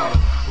wall.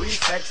 We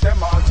sex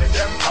them all till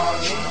them call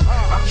me.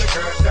 And the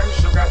girls them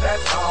sugar,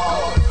 that's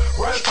all.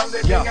 Welcome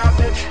the king of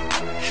the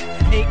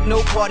Ain't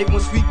no party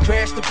once we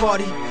crash the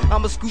party.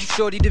 I'ma scoop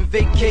shorty, then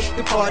vacate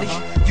the party.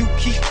 You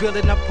keep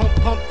grilling, I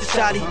pump the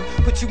shotty.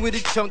 Put you in the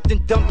trunk,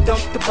 then dump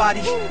the body.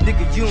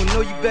 Nigga, you don't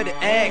know, you better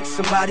ask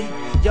somebody.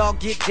 Y'all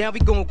get down, we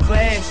gon'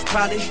 clash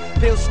probably.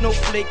 Pale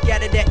snowflake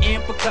out of that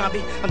amper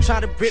combi. I'm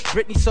trying to rip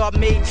Britney, so I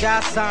made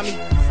Jahsenwe.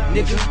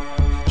 Nigga,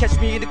 catch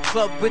me in the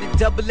club with a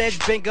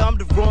double-edged banger. I'm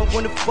the wrong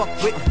one to fuck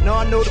with. Now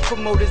I know the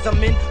promoters,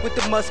 I'm in with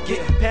the musket.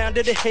 Pound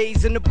of the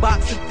haze in the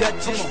box of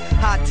Dutchess.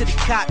 Hot to the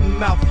cotton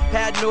mouth.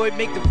 Paranoid,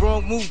 make the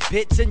wrong move,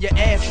 bitch, and your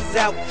ass is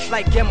out.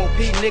 Like MOP,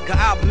 nigga,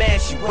 I'll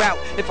mash you out.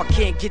 If I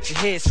can't get your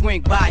head,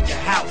 swing by your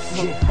house.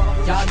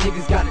 Y'all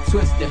niggas got it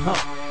twisted,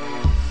 huh?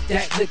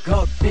 That liquor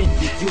up in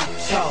you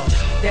charge.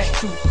 That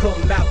truth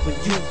come out when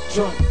you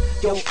drunk.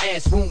 Your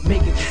ass won't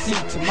make it to see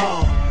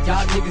tomorrow.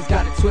 Y'all niggas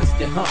got it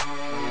twisted, huh?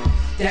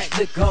 That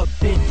liquor up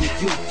in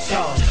you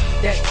charge.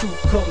 That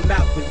truth come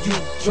out when you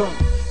drunk.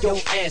 Your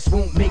ass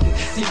won't make it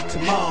to see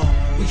tomorrow.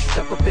 We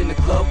step up in the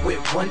club with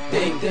one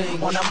thing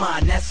on our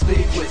mind, that's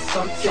sleep with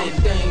something.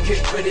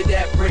 Get rid of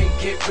that ring,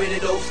 get rid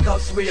of those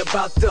cuffs. We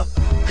about to,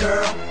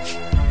 girl.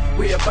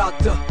 We about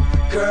to,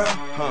 girl.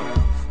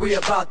 We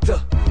about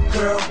to,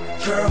 girl.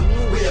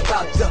 We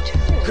about to,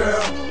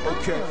 girl.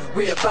 Okay.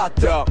 We about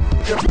to, girl.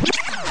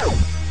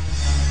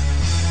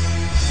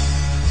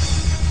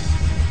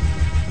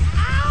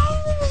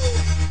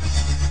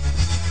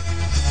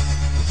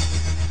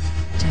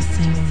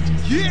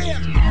 Yeah!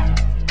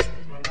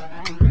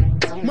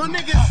 My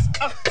niggas,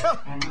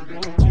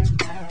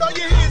 throw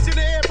your hands in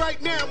the air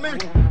right now, man.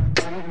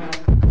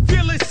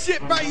 Feel this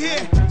shit right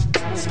here.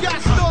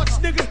 Scott Storch,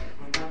 nigga.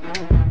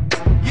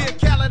 Yeah,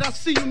 Khaled, I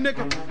see you,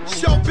 nigga.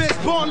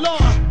 Showbiz, born law.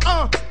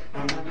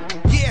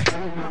 Yeah.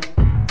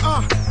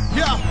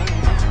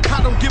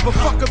 I don't give give a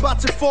fuck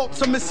about your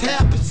faults or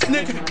mishaps,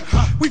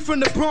 nigga. We from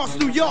the Bronx,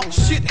 New York,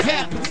 shit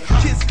happens.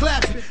 Kids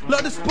clapping,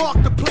 love to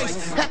spark the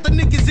place. Half the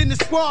niggas in the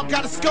squad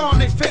got a scar on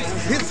their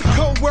face. It's a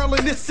cold world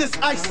and this is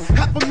ice.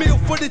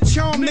 $500,000 for the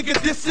charm, nigga,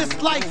 this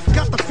is life.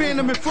 Got the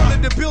Phantom in front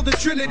of the building,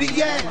 Trinity,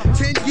 yeah.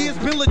 10 years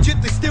been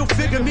legit, they still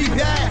figure me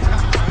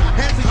bad.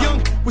 As a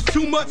young, was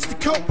too much to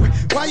cope with.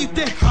 Why you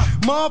think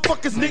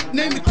motherfuckers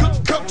nicknamed the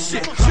cook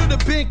shit?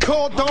 Should've been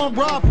called on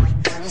robbery,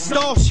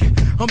 stall shit,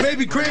 or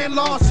maybe grand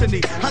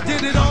larceny. I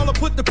did it all, I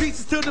put the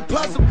pieces to the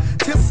puzzle.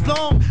 Just as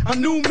long, I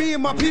knew me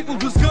and my people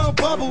was gonna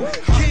bubble.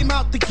 Came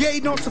out the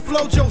gate on some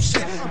Flojo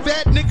shit.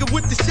 Bad nigga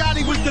with the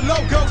shotty was the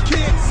logo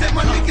kid. Said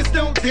my niggas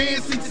don't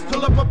dance, we just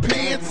pull up our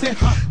pants and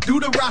do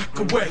the rock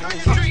away.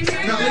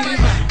 Now lean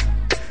back,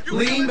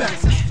 lean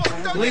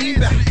back, lean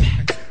back.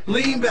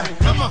 Lean back,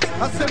 come on.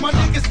 I said my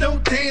niggas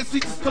don't dance,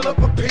 we just pull up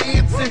our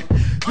pants and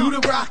do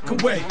the rock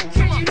away.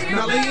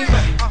 Now lean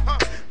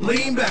back,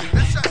 lean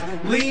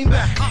back, lean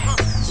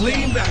back,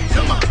 lean back,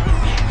 come on.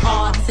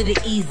 Hard to the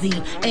easy,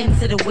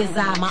 into the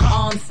wizard. My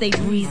arms stay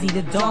breezy,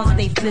 the dawn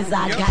stay fizz.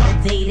 I got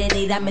a date at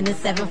 8, I'm in the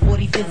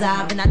 740 fizz.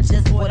 And I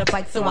just bought a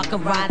bike so I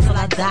can ride till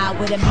I die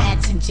with a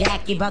matching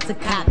jacket. About to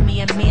cop me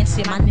a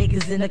mansion. My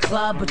niggas in the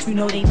club, but you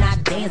know they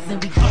not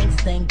dancing. We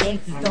gangsta and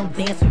gangsters don't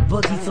dance with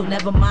boogies. So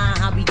never mind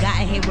how we got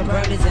here with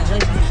burners and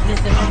hoodies.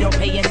 Listen, we don't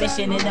pay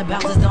admission and the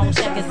bouncers don't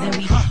check us. And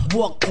we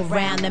walk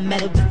around the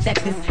metal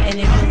detectors. And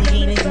it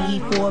really ain't a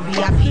need for a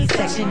VIP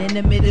section. In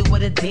the middle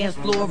with a dance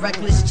floor,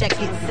 reckless check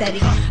it, steady.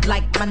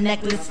 Like my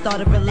necklace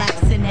started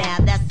relaxing now.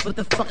 That's what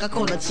the fuck I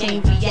call a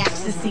chain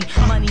reaction. See,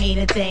 money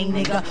ain't a thing,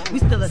 nigga. We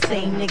still the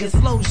same niggas.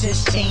 Flows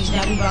just changed.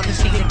 Now we about to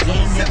change the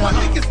game, nigga. Said my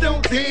niggas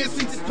don't dance,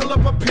 we just pull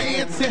up our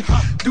pants and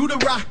do the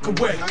rock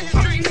away.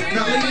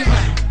 Now lean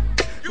back,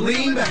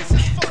 lean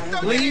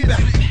back, lean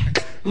back,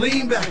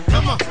 lean back.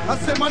 Come on. I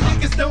said my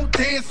niggas don't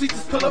dance, we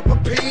just pull up our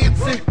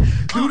pants and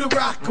do the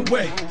rock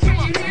away.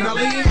 Now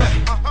lean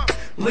back,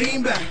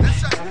 lean back,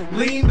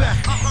 lean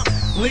back,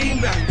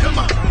 lean back. Come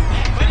on.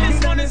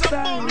 This one is a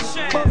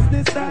bullshit. Bust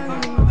this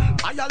time,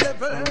 higher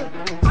level,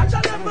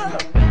 higher level.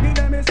 Give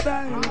them a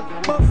style,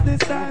 bust this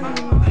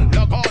time.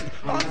 Log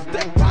on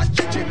step past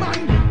Chichi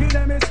man. Give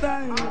them a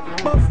style,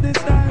 bust this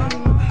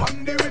time.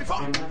 On the river,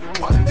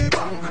 on the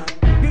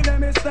bank. Give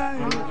them a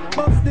style,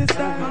 bust this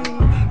time.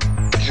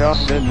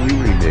 Jahsenwe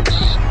Remix.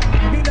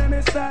 Give them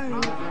a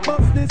style,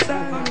 bust this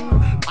time.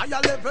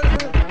 Higher level,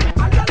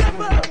 higher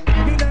level.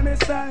 Give them a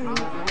style,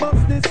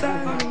 bust this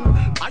time.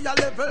 Higher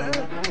level,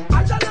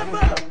 higher level.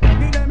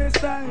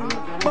 Style,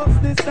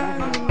 bust this time.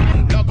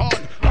 Log on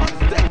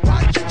step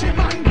past Chichi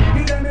man.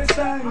 Give them a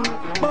style,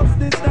 bust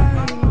this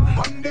time.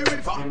 On the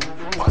river,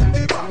 on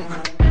the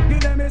bank.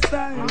 Give them a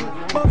style,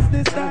 bust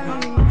this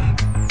time.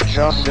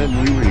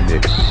 Jahsenwe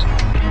Remix.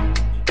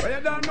 Well,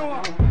 you don't know,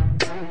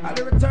 at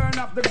the return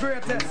of the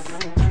greatest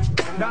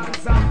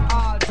dance of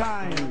all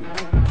time.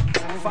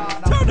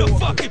 Father, turn the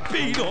fucking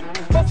beat up.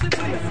 Bust the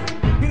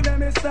place. Give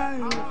them a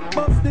style,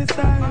 bust this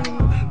time.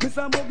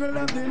 Mr. Muggle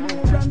of the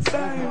new brand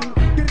style.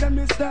 Give them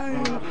this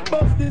style,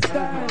 bust this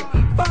style.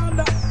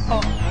 Father,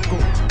 go.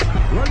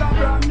 Well, a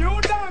brand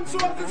new dance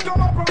was this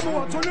come up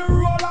promote. On the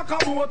roll like a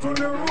boat, on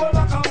the roll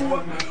like a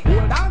boat.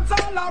 We'll dance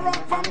all a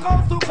rock from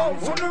coast to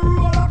coast. On the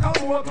roll like a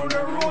boat, on the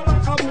roll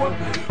like a boat.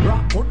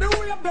 Rock to the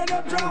wave, then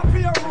you drop for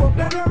your rope.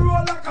 Then you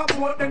roll like a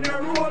boat, then you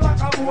roll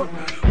like a boat.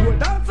 We'll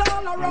dance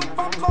all a rock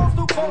from coast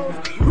to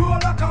coast. Roll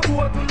like a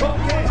boat,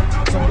 okay.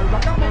 So the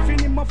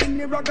ragamuffin,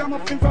 the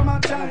ragamuffin from a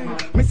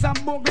child. Miss a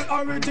Bogle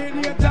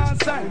originator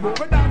style. But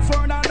we dance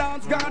for and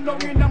dance, gone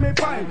down in me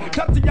fine.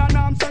 Tatty and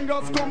Armstrong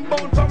just come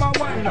bound from a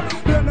wine.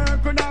 Then I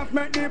could have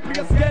make the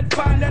place get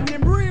fine. Then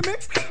him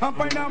remix and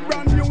find a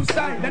brand new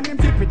style. Then him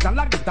tip it and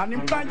lock it and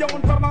him fly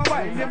down from a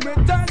wine. Him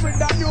return with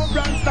that new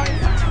brand style.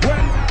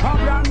 Well, a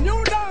brand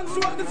new dance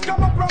was this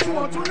come up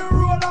promote. To the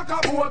roll like a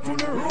boat, to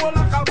the roll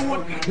like a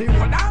boat. He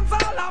will dance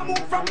all and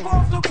move from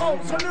coast to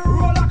coast. To the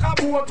roll like a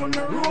boat, to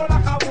the roll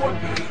like a boat.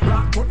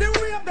 Rock to the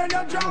wave, then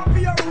you jump for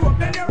your rope.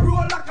 Then you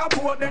roll like a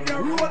boat, then you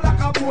roll like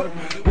a boat.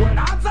 Well,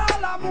 that's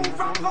all I move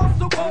from coast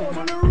to coast.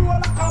 To the roll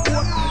like a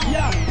boat.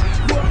 Yeah,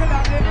 working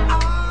at the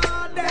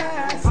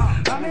hardest.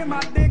 And him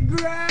at the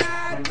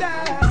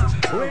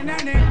greatest. Win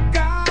any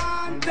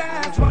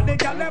contest. But they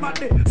got them at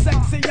the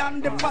sexy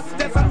and the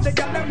fastest. And they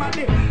got them at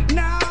the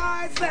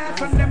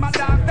nicest. And them a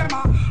dog, them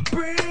a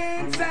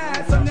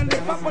princess. And they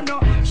live up on no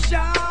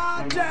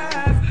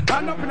charges.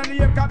 And up in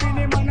the air cabin,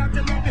 man, I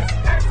tell you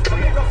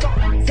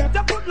this. Set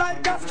your foot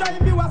like a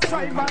strive, you a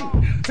strive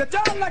and set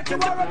your hand like you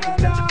are on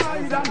the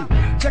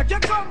island. Check your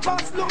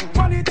compass, look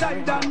for the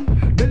tide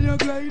and then you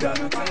glide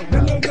on,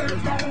 then you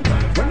glide down.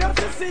 When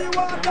you see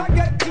water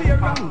get clear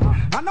and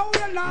I know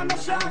you're not no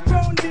shark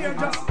round here.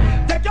 Just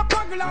take your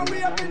puggle and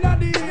wave in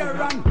the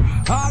air and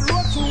all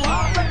road to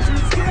our country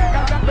scare.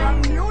 Got a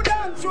brand new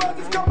dance show,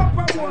 this come up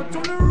from boat. To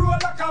the roll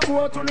like a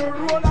boat, to the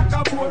roll like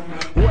a boat.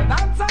 We'll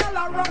dance all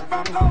a rock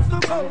from coast to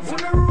coast. To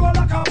the roll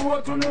like a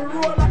boat, to the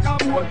roll like a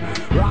boat.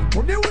 Rock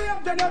to the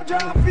wave, then you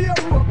drop for your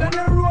rope. Then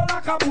you roll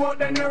like a boat,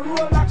 then you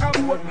roll like a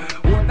boat.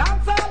 We'll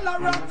dance all a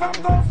rock from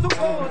coast to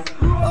coast.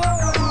 Roll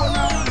like a boat.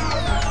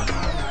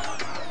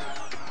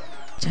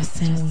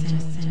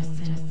 Jahsenwe.